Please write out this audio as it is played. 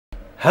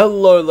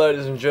Hello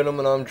ladies and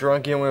gentlemen, I'm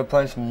Drunky and we're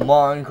playing some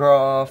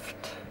Minecraft.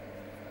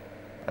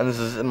 And this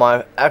is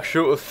my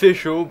actual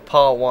official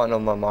part 1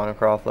 of my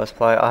Minecraft Let's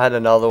Play. I had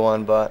another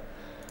one, but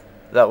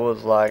that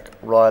was like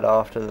right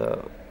after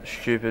the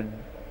stupid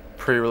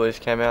pre-release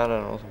came out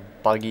and it was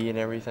buggy and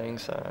everything,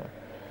 so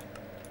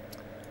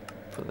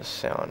put the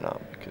sound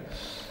up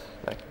because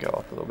that could go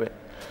up a little bit.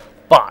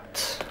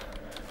 But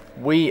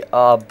we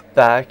are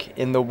back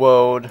in the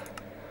world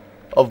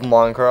of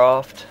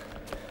Minecraft.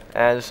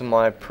 And this is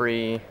my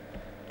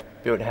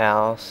pre-built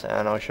house,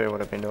 and I'll show you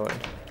what I've been doing.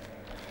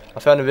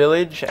 I found a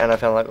village, and I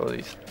found like all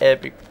these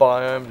epic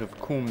biomes with a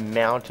cool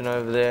mountain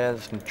over there.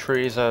 There's some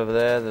trees over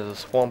there. There's a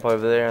swamp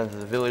over there, and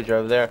there's a village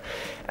over there.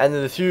 And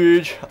there's a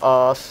huge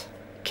ass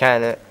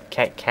canyon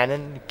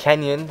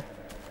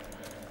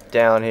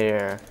down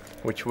here,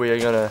 which we are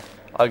gonna.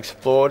 I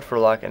explored for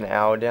like an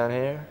hour down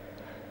here,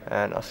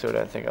 and I still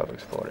don't think I've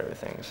explored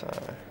everything. So.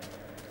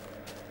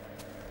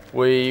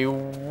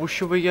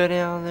 Should we go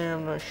down there?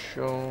 I'm not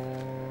sure.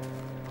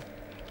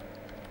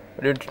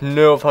 I don't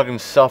know if I can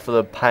suffer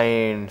the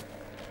pain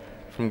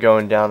from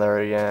going down there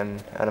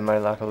again. And I made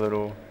like a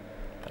little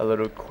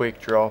quick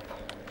drop.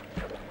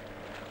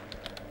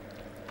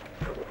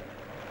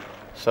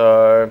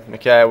 So,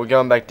 okay, we're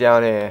going back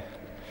down here.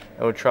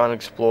 And we're trying to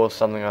explore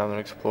something I haven't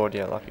explored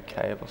yet, like a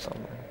cave or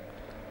something.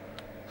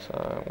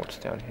 So, what's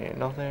down here?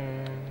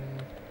 Nothing.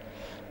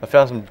 I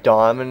found some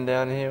diamond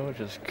down here, which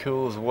is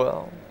cool as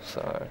well.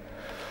 So,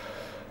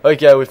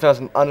 okay, we found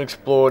some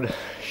unexplored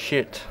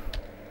shit.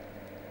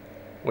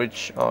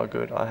 Which, oh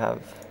good, I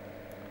have.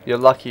 You're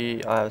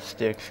lucky I have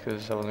sticks,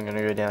 because I wasn't going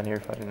to go down here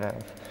if I didn't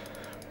have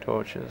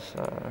torches.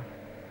 So,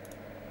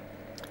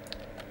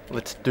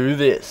 let's do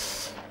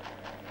this.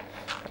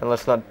 And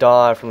let's not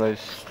die from those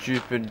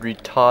stupid,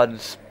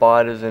 retarded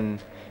spiders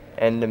and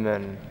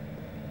endermen.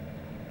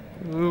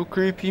 Ooh,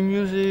 creepy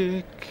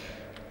music.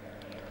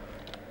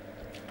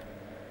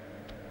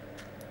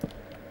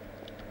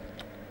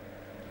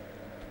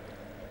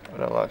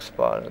 I don't like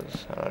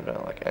spiders, and I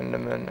don't like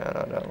endermen, and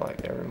I don't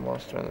like every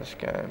monster in this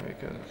game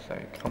because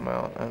they come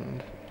out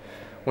and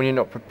when you're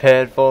not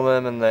prepared for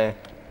them and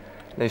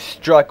they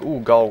strike. Ooh,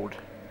 gold.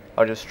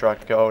 I just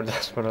struck gold,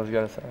 that's what I was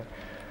gonna say.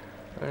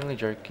 Only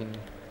joking.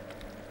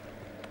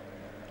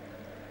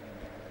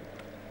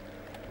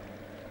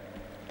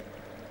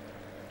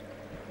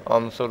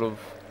 I'm sort of,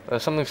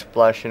 there's something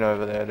splashing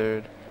over there,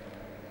 dude.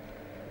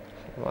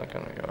 I'm not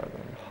gonna go over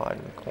and hide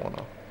in the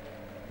corner.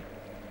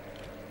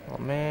 Oh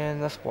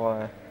man, that's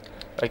why.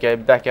 Okay,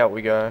 back out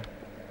we go.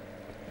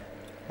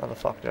 How the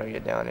fuck do I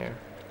get down here?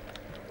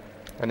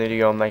 I need to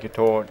go and make a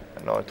torch.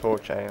 Not a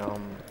torch,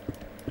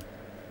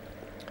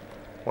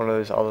 one of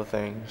those other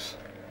things.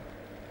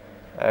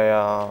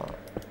 A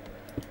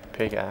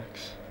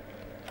pickaxe.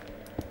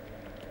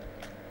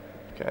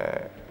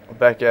 Okay,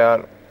 back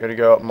out. Gotta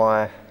go up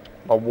my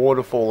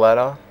waterfall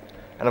ladder,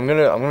 and I'm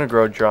gonna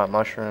grow a giant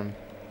mushroom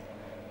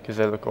because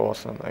they look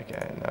awesome.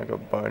 Okay, now I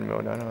got bone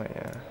meal, don't I?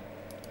 Yeah.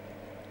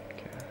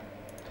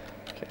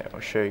 Okay,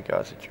 I'll show you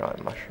guys a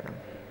giant mushroom.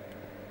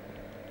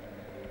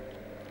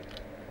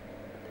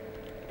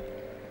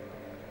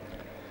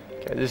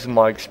 Okay, this is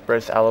my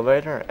express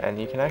elevator, and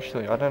you can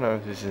actually, I don't know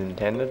if this is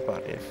intended,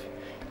 but if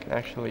you can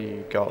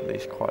actually go up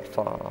these quite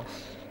fast.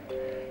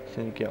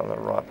 So you get on the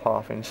right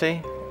path, and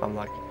see, I'm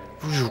like,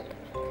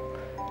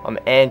 I'm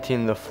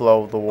anting the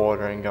flow of the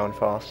water and going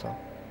faster.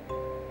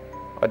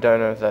 I don't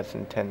know if that's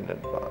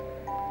intended, but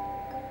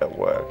it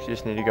works. You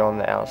just need to go on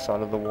the outside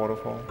of the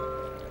waterfall,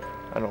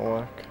 and it'll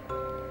work.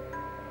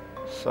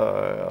 So,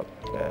 up,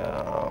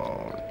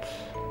 down.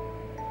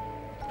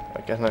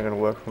 I guess not gonna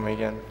work for me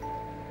again.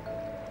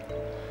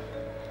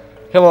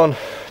 Come on,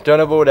 don't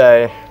have all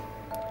day.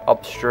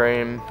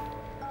 Upstream.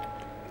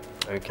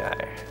 Okay.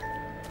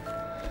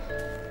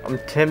 I'm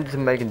tempted to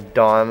make a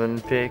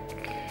diamond pick.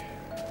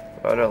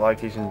 I don't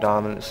like using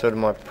diamond, it's sort of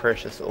my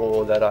precious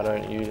ore that I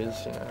don't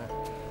use, you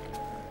know.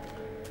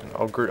 And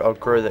I'll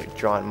grow that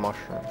giant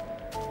mushroom.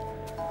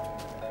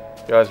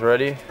 You guys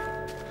ready?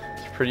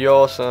 It's pretty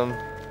awesome.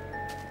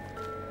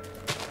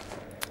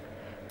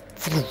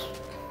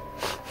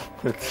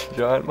 It's a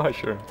giant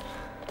mushroom.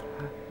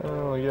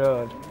 Oh my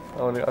god.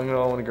 I want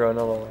to grow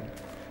another one.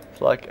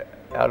 It's like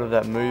out of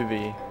that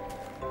movie.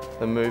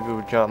 The movie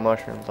with giant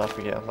mushrooms. I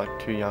forget, I was like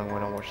too young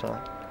when I watched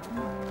that.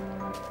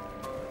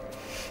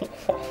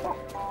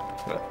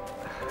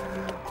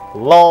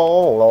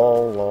 Lol,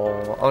 lol,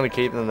 lol. I'm gonna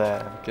keep them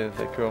there because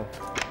they're cool.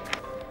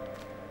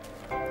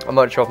 I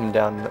might chop them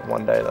down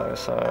one day though,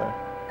 so.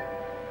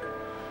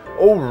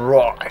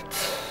 Alright.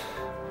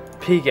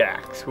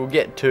 Pickaxe. We'll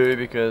get 2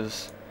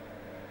 because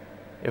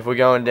if we're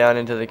going down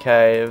into the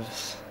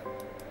caves,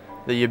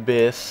 the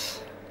abyss,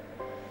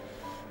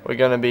 we're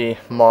gonna be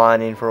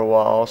mining for a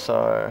while,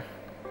 so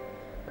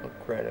I'll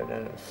grab it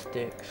and it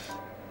sticks.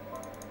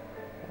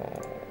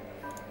 Oh.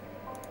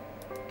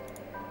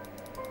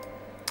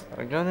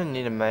 I'm gonna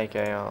need to make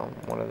a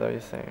one of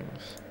those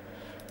things.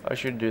 I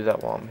should do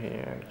that while I'm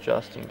here,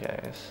 just in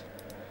case.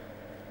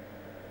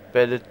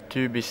 Better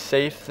to be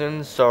safe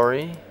than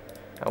sorry.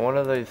 And one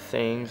of those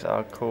things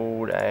are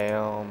called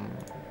a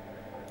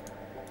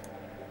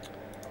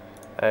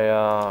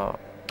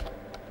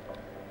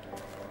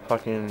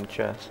fucking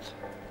chest.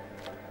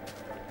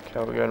 Okay,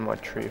 we'll go to my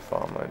tree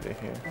farm over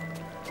here.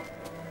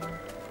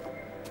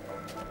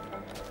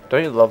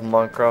 Don't you love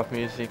Minecraft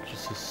music?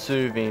 Just a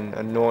soothing,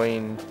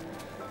 annoying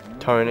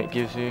tone it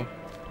gives you.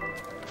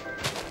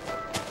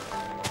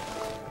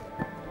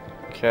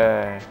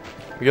 Okay,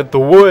 we got the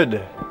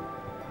wood.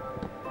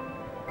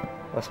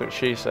 That's what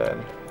she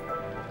said.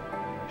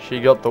 She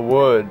got the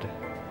wood.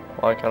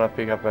 Why can't I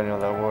pick up any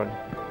of that wood?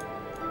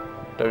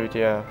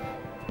 WTF.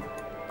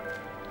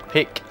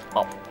 Pick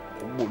up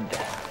wood.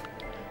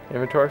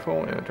 Inventory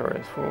full? Inventory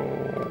is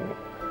full.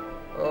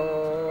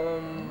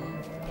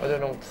 I don't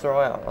know what to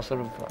throw out. I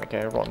sort of,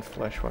 okay, rotten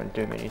flesh won't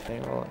do me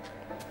anything, right?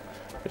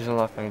 It isn't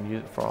like I can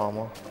use it for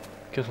armor.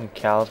 Kill some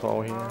cows while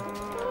we're here.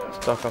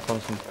 Stock up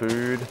on some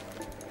food.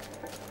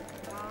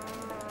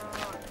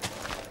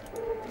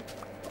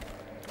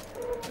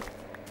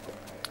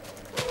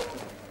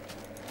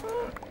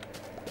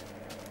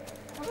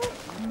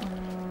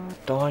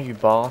 Die, you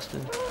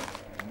bastard.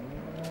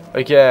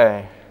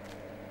 Okay.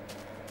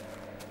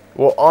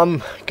 Well,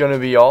 I'm gonna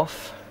be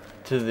off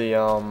to the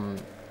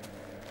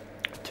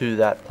to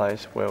that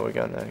place where we're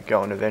gonna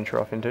go and adventure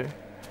off into,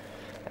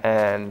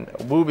 and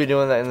we'll be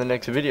doing that in the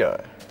next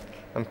video.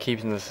 I'm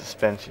keeping the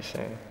suspense, you see.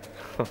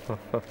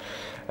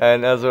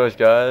 And as always,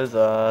 guys,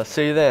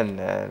 see you then,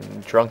 and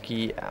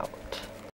Drunky out.